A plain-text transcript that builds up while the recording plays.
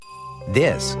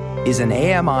This is an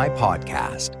AMI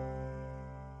podcast.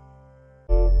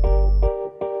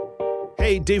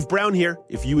 Hey, Dave Brown here.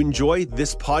 If you enjoy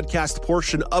this podcast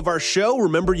portion of our show,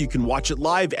 remember you can watch it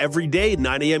live every day at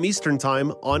 9 a.m. Eastern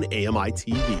Time on AMI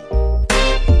TV.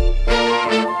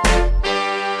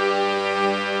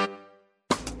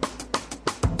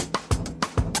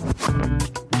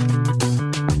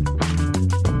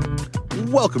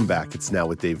 Welcome back. It's Now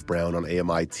with Dave Brown on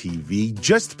AMI TV.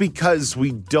 Just because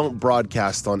we don't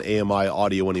broadcast on AMI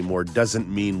audio anymore doesn't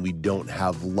mean we don't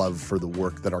have love for the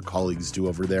work that our colleagues do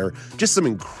over there. Just some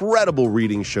incredible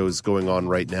reading shows going on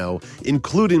right now,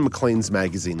 including Maclean's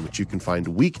Magazine, which you can find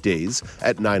weekdays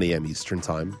at 9 a.m. Eastern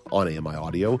Time on AMI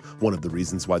audio. One of the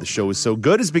reasons why the show is so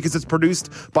good is because it's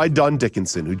produced by Don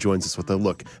Dickinson, who joins us with a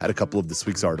look at a couple of this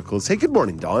week's articles. Hey, good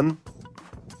morning, Don.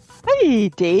 Hey,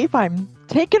 Dave, I'm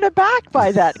taken aback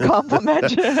by that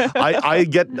compliment. I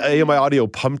get AMI audio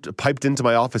piped into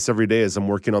my office every day as I'm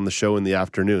working on the show in the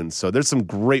afternoon. So there's some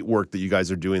great work that you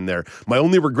guys are doing there. My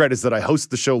only regret is that I host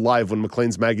the show live when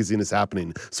Maclean's Magazine is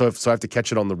happening. So I have to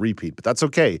catch it on the repeat. But that's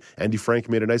okay. Andy Frank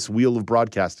made a nice wheel of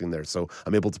broadcasting there. So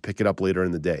I'm able to pick it up later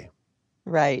in the day.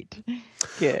 Right.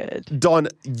 Good. Don,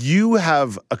 you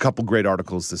have a couple great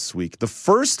articles this week. The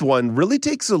first one really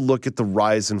takes a look at the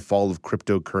rise and fall of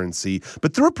cryptocurrency,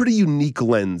 but through a pretty unique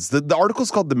lens. The article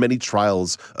is called The Many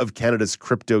Trials of Canada's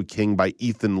Crypto King by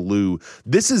Ethan Liu.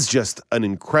 This is just an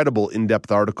incredible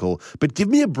in-depth article, but give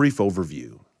me a brief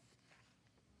overview.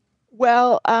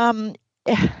 Well,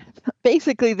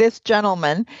 basically, this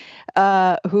gentleman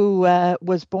who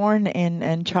was born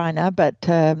in China but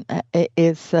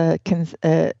is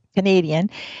Canadian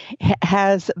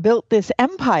has built this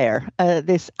empire,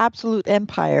 this absolute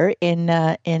empire in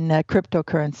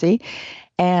cryptocurrency,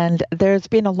 and there's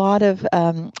been a lot of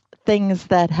things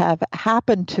that have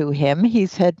happened to him.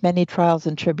 He's had many trials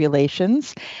and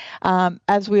tribulations.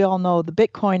 As we all know, the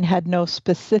Bitcoin had no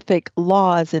specific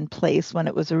laws in place when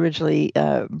it was originally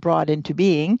brought into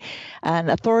being, and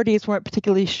authorities weren't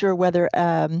particularly sure whether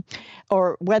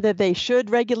they should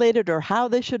regulate it or how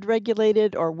they should regulate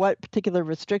it or what particular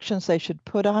restrictions they should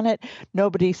put on it.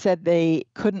 Nobody said they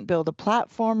couldn't build a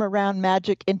platform around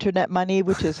magic internet money,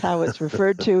 which is how it's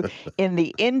referred to in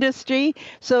the industry.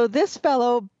 So this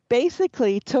fellow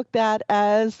basically took that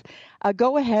as a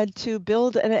go-ahead to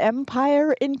build an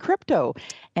empire in crypto,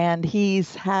 and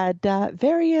he's had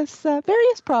various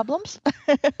problems.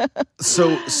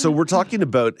 So we're talking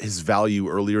about his value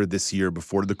earlier this year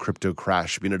before the crypto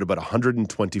crash being at about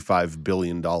 $125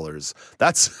 billion.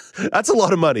 That's a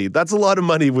lot of money. That's a lot of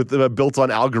money with built on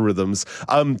algorithms.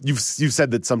 You've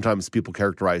said that sometimes people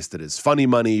characterized it as funny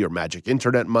money or magic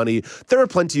internet money. There are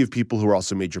plenty of people who are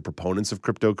also major proponents of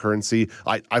cryptocurrency.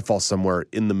 I fall somewhere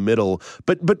in the middle.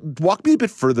 But walk me a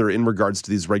bit further in regards to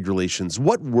these regulations.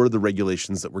 What were the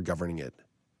regulations that were governing it?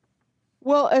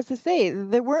 Well, as I say,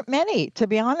 there weren't many, to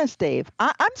be honest, Dave.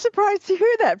 I'm surprised to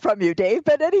hear that from you, Dave.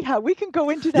 But anyhow, we can go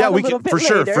into that a little bit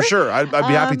later. For sure. I'd be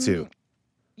happy to.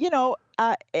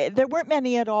 There weren't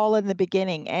many at all in the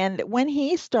beginning. And when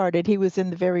he started, he was in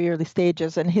the very early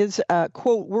stages. And his,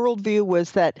 quote, worldview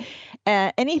was that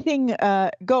anything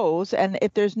goes. And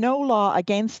if there's no law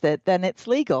against it, then it's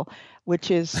legal,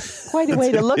 which is quite a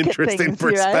way to look at things. Interesting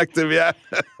perspective, right?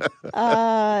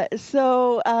 Yeah.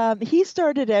 So he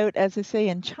started out, as I say,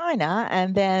 in China.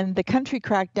 And then the country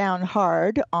cracked down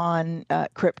hard on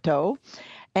crypto.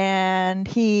 And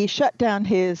he shut down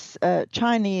his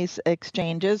Chinese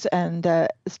exchanges and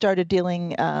started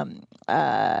dealing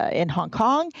in Hong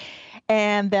Kong.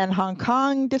 And then Hong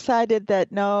Kong decided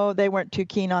that, no, they weren't too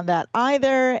keen on that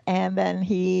either. And then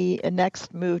he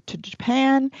next moved to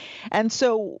Japan. And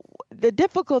so the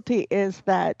difficulty is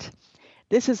that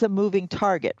this is a moving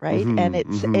target, right? Mm-hmm, and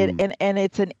it's and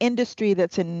it's an industry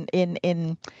that's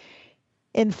in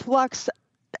flux.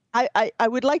 I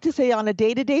would like to say on a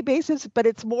day-to-day basis, but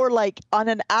it's more like on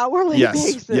an hourly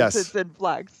basis. It's in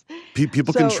flux.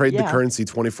 People can trade the currency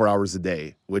 24 hours a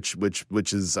day, which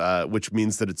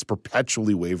means that it's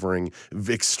perpetually wavering,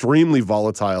 extremely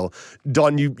volatile.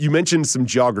 Don, you mentioned some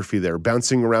geography there,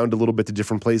 bouncing around a little bit to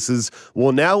different places.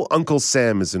 Well, now Uncle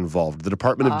Sam is involved, the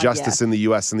Department of Justice in the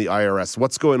U.S. and the IRS.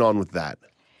 What's going on with that?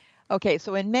 Okay,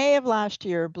 so in May of last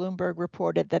year, Bloomberg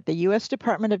reported that the U.S.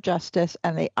 Department of Justice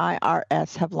and the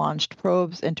IRS have launched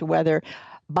probes into whether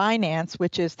Binance,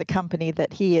 which is the company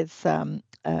that he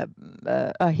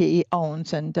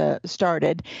owns and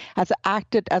started, has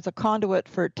acted as a conduit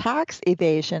for tax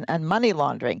evasion and money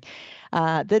laundering.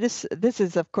 This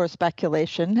is, of course,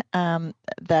 speculation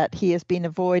that he has been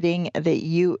avoiding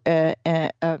the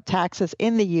taxes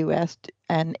in the U.S.,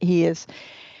 and he is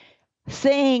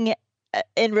saying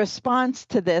in response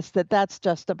to this, that's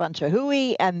just a bunch of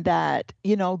hooey, and that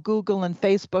Google and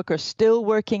Facebook are still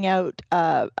working out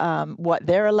what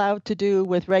they're allowed to do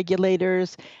with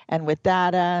regulators and with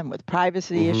data and with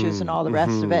privacy issues and all the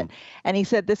rest of it. And he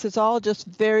said this is all just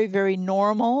very, very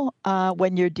normal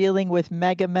when you're dealing with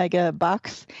mega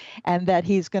bucks, and that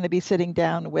he's going to be sitting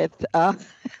down with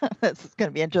this is going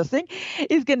to be interesting.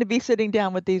 He's going to be sitting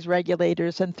down with these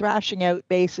regulators and thrashing out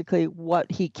basically what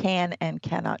he can and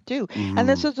cannot do. And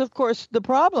this is, of course, the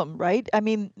problem, right? I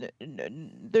mean,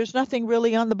 there's nothing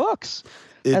really on the books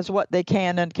as what they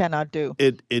can and cannot do.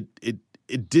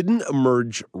 It didn't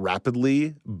emerge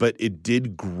rapidly, but it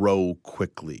did grow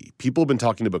quickly. People have been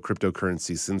talking about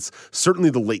cryptocurrency since certainly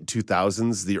the late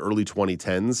 2000s, the early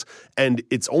 2010s, and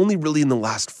it's only really in the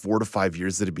last 4 to 5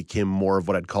 years that it became more of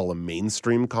what I'd call a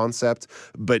mainstream concept.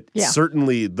 But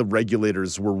certainly the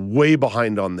regulators were way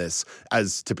behind on this,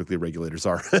 as typically regulators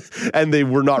are, and they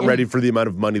were not ready for the amount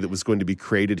of money that was going to be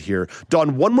created here.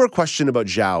 Dawn, one more question about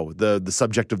Zhao, the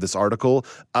subject of this article,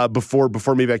 before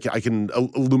maybe I can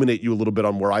illuminate you a little bit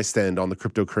on where I stand on the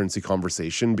cryptocurrency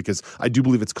conversation, because I do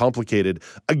believe it's complicated.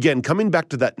 Again, coming back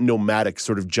to that nomadic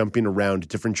sort of jumping around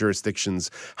different jurisdictions,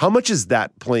 how much is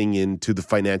that playing into the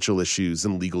financial issues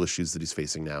and legal issues that he's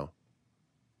facing now?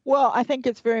 Well, I think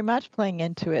it's very much playing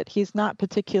into it. He's not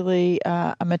particularly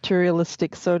a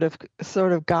materialistic sort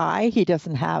of guy. He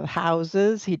doesn't have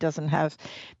houses. He doesn't have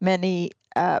many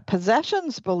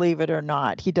possessions, believe it or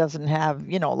not. He doesn't have,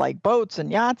 like boats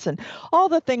and yachts and all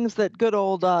the things that good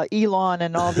old Elon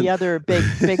and all the other big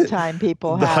time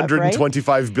people the have.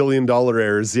 $125 billion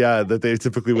heirs, that they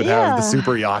typically would have, the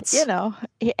super yachts.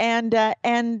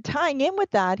 And tying in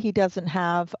with that, he doesn't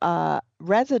have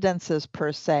residences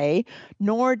per se,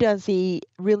 nor does he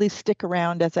really stick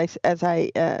around, as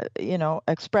I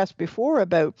expressed before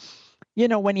about.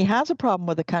 When he has a problem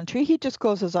with a country, he just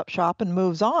closes up shop and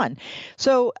moves on.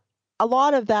 So a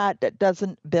lot of that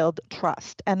doesn't build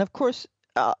trust. And of course,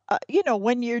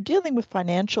 when you're dealing with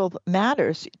financial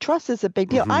matters, trust is a big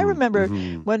deal. I remember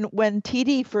when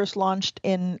TD first launched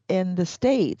in the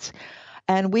States,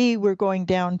 and we were going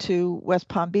down to West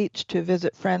Palm Beach to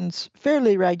visit friends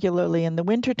fairly regularly in the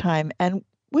wintertime, and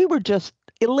we were just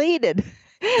elated.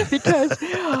 Because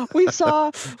we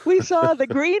saw the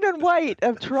green and white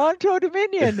of Toronto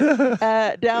Dominion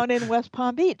down in West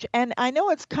Palm Beach. And I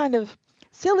know it's kind of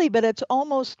silly, but it's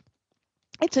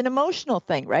an emotional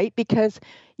thing, right? Because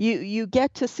you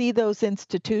get to see those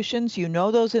institutions,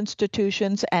 those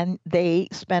institutions, and they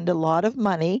spend a lot of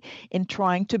money in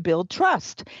trying to build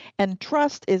trust. And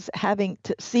trust is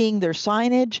seeing their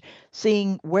signage,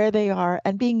 seeing where they are,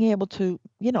 and being able to,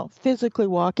 physically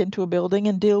walk into a building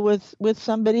and deal with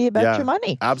somebody about your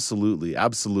money. Absolutely.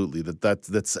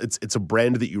 It's a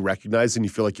brand that you recognize, and you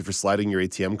feel like if you're sliding your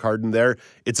ATM card in there,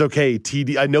 it's okay.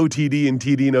 TD, I know TD, and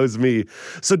TD knows me.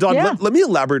 So Dawn, let me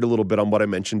elaborate a little bit on what I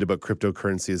mentioned about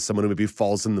cryptocurrency as someone who maybe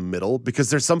falls in the middle,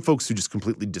 because there's some folks who just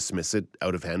completely dismiss it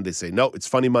out of hand. They say, no, it's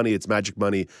funny money, it's magic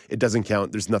money, it doesn't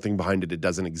count, there's nothing behind it, it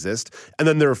doesn't exist. And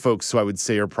then there are folks who I would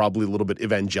say are probably a little bit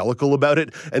evangelical about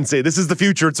it and say, this is the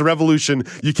future, it's a revolution,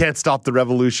 you can't stop the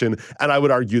revolution. And I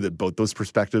would argue that both those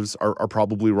perspectives are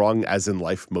probably wrong. As in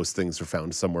life, most things are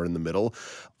found somewhere in the middle.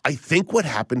 I think what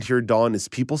happened here, Dawn, is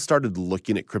people started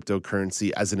looking at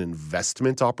cryptocurrency as an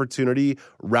investment opportunity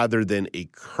rather than a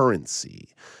currency.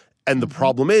 And the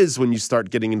problem is when you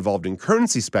start getting involved in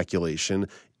currency speculation,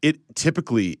 it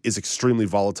typically is extremely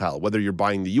volatile. Whether you're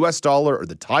buying the US dollar or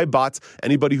the Thai baht,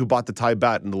 anybody who bought the Thai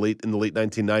baht in the late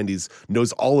 1990s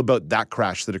knows all about that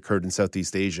crash that occurred in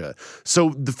Southeast Asia. So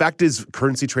the fact is,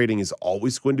 currency trading is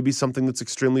always going to be something that's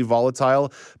extremely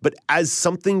volatile, but as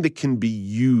something that can be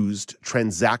used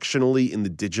transactionally in the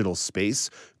digital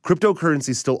space,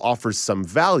 cryptocurrency still offers some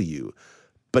value.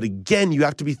 But again, you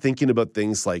have to be thinking about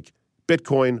things like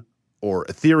Bitcoin or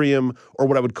Ethereum, or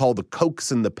what I would call the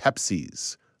Cokes and the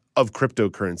Pepsis of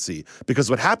cryptocurrency. Because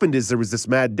what happened is there was this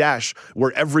mad dash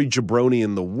where every jabroni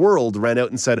in the world ran out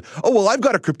and said, oh, well, I've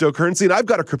got a cryptocurrency, and I've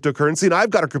got a cryptocurrency, and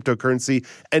I've got a cryptocurrency.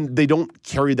 And they don't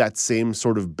carry that same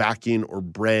sort of backing or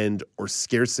brand or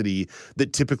scarcity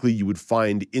that typically you would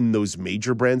find in those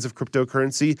major brands of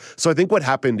cryptocurrency. So I think what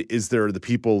happened is there are the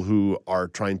people who are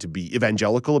trying to be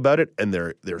evangelical about it, and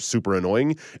they're super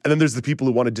annoying. And then there's the people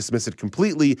who want to dismiss it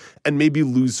completely and maybe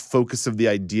lose focus of the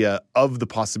idea of the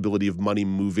possibility of money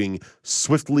moving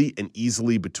swiftly and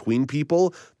easily between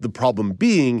people. The problem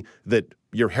being that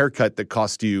your haircut that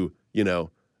cost you,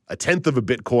 a tenth of a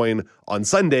Bitcoin on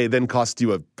Sunday, then cost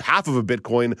you a half of a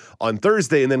Bitcoin on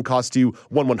Thursday, and then cost you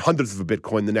 1/100th of a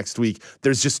Bitcoin the next week.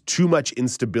 There's just too much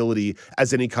instability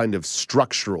as any kind of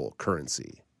structural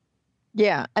currency.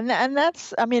 Yeah, and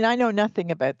that's, I mean, I know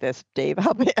nothing about this, Dave.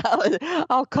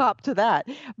 I'll cop to that.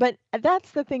 But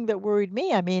that's the thing that worried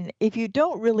me. I mean, if you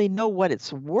don't really know what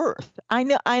it's worth,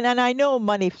 and I know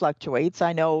money fluctuates.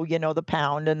 I know, the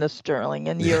pound and the sterling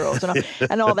and euros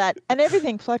and all that, and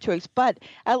everything fluctuates. But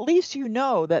at least you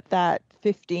know that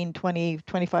 $15, $20,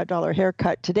 $25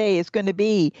 haircut today is going to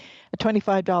be a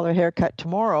 $25 haircut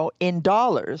tomorrow in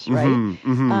dollars, right?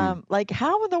 Like,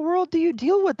 how in the world do you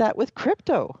deal with that with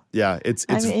crypto? Yeah, it's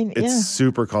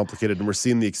super complicated, and we're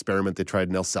seeing the experiment they tried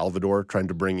in El Salvador, trying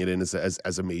to bring it in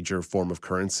as a major form of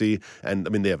currency. And I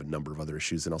mean, they have a number of other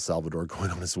issues in El Salvador going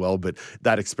on as well, but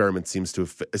that experiment seems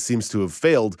to have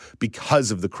failed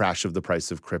because of the crash of the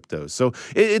price of crypto. So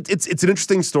it's an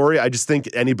interesting story. I just think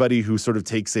anybody who sort of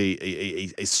takes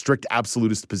a strict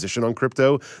absolutist position on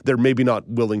crypto, they're maybe not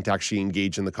willing to actually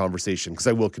engage in the conversation, because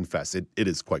I will confess it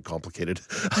is quite complicated.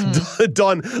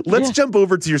 Dawn, let's jump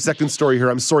over to your second story here.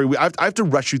 I'm sorry, I have to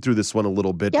rush you through this one a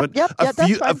little bit,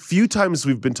 a few times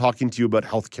we've been talking to you about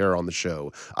healthcare on the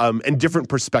show, and different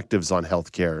perspectives on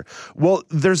healthcare. Well,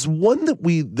 there's one that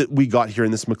we got here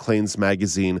in this Maclean's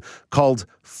magazine called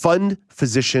Fund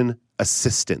Physician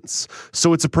Assistance.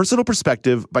 So it's a personal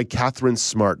perspective by Catherine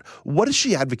Smart. What is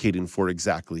she advocating for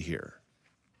exactly here?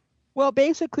 Well,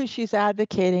 basically, she's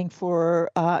advocating for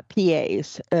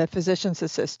PAs, physician's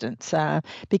assistants,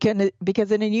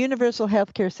 because in a universal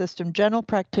healthcare system, general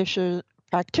practitioners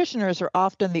are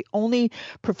often the only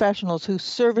professionals whose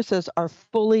services are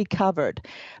fully covered,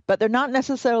 but they're not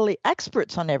necessarily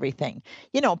experts on everything.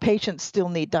 Patients still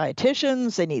need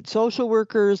dietitians, they need social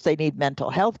workers, they need mental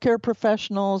health care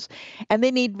professionals, and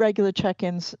they need regular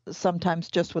check-ins, sometimes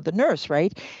just with a nurse,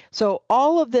 right? So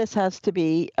all of this has to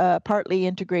be partly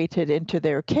integrated into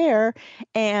their care,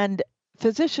 and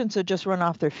physicians are just run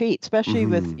off their feet, especially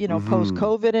with,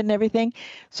 post-COVID and everything.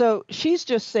 So she's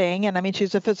just saying, and I mean,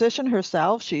 she's a physician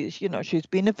herself. She's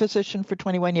been a physician for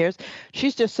 21 years.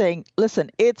 She's just saying,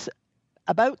 listen, it's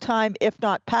about time, if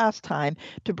not past time,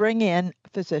 to bring in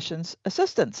physicians'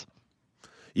 assistants.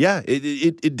 Yeah,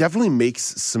 it definitely makes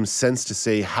some sense to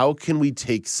say, how can we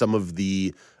take some of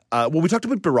the we talked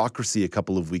about bureaucracy a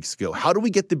couple of weeks ago. How do we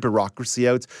get the bureaucracy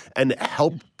out and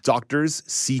help doctors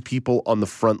see people on the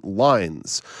front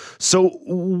lines? So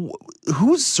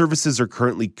whose services are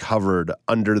currently covered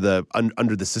under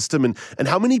the system, and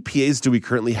how many PAs do we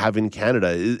currently have in Canada?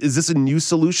 Is this a new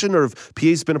solution, or have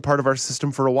PAs been a part of our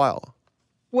system for a while?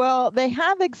 Well, they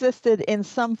have existed in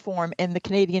some form in the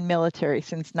Canadian military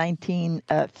since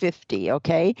 1950,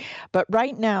 okay? But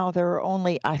right now there are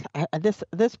only,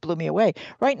 this blew me away.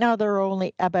 Right now there are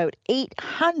only about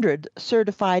 800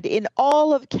 certified in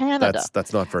all of Canada.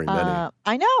 That's not very many.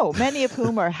 I know, many of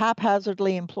whom are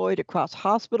haphazardly employed across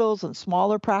hospitals and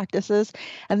smaller practices.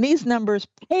 And these numbers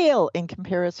pale in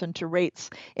comparison to rates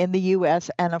in the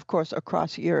U.S. and, of course,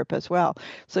 across Europe as well.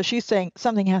 So she's saying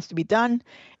something has to be done.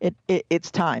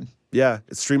 It's time. Yeah,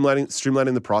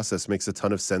 streamlining the process makes a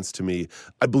ton of sense to me.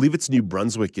 I believe it's New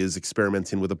Brunswick is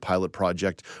experimenting with a pilot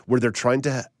project where they're trying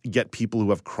to get people who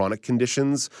have chronic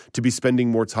conditions to be spending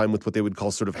more time with what they would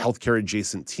call sort of healthcare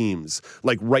adjacent teams,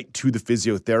 like right to the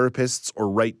physiotherapists or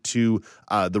right to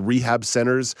the rehab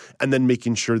centers, and then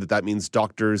making sure that means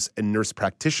doctors and nurse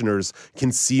practitioners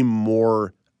can see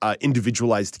more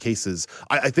individualized cases.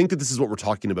 I think that this is what we're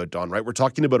talking about, Dawn, right? We're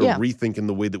talking about a rethink in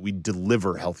the way that we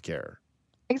deliver healthcare.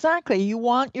 Exactly. You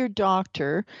want your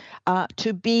doctor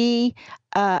to be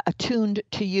attuned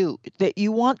to you, that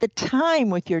you want the time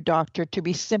with your doctor to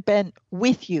be spent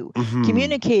with you,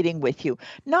 communicating with you,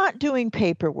 not doing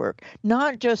paperwork,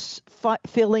 not just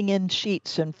filling in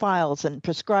sheets and files and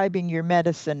prescribing your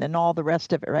medicine and all the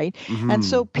rest of it, right? And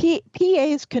so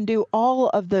PAs can do all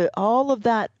of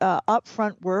that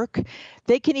upfront work.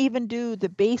 They can even do the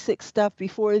basic stuff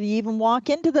before they even walk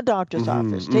into the doctor's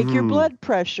office. Take your blood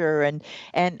pressure and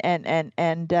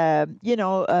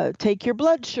take your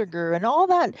blood sugar and all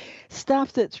that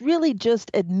stuff that's really just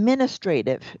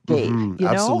administrative, Dave.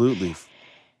 Absolutely.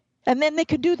 And then they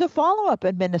could do the follow-up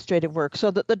administrative work so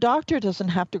that the doctor doesn't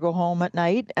have to go home at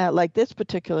night, like this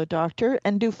particular doctor,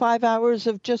 and do 5 hours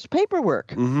of just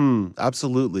paperwork.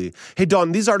 Absolutely. Hey,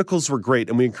 Dawn, these articles were great,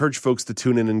 and we encourage folks to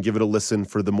tune in and give it a listen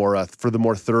for the more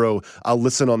thorough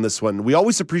listen on this one. We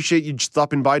always appreciate you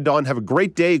stopping by, Dawn. Have a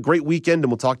great day, great weekend,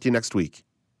 and we'll talk to you next week.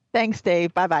 Thanks,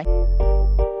 Dave. Bye-bye.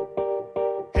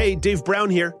 Hey, Dave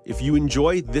Brown here. If you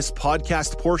enjoy this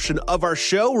podcast portion of our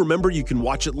show, remember you can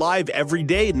watch it live every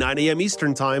day at 9 a.m.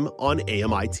 Eastern Time on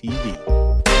AMI TV.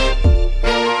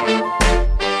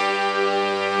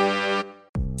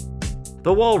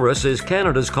 The Walrus is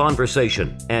Canada's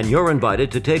conversation, and you're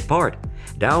invited to take part.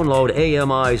 Download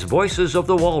AMI's Voices of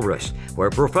the Walrus, where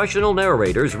professional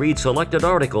narrators read selected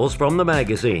articles from the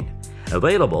magazine.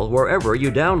 Available wherever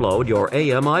you download your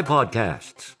AMI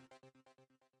podcasts.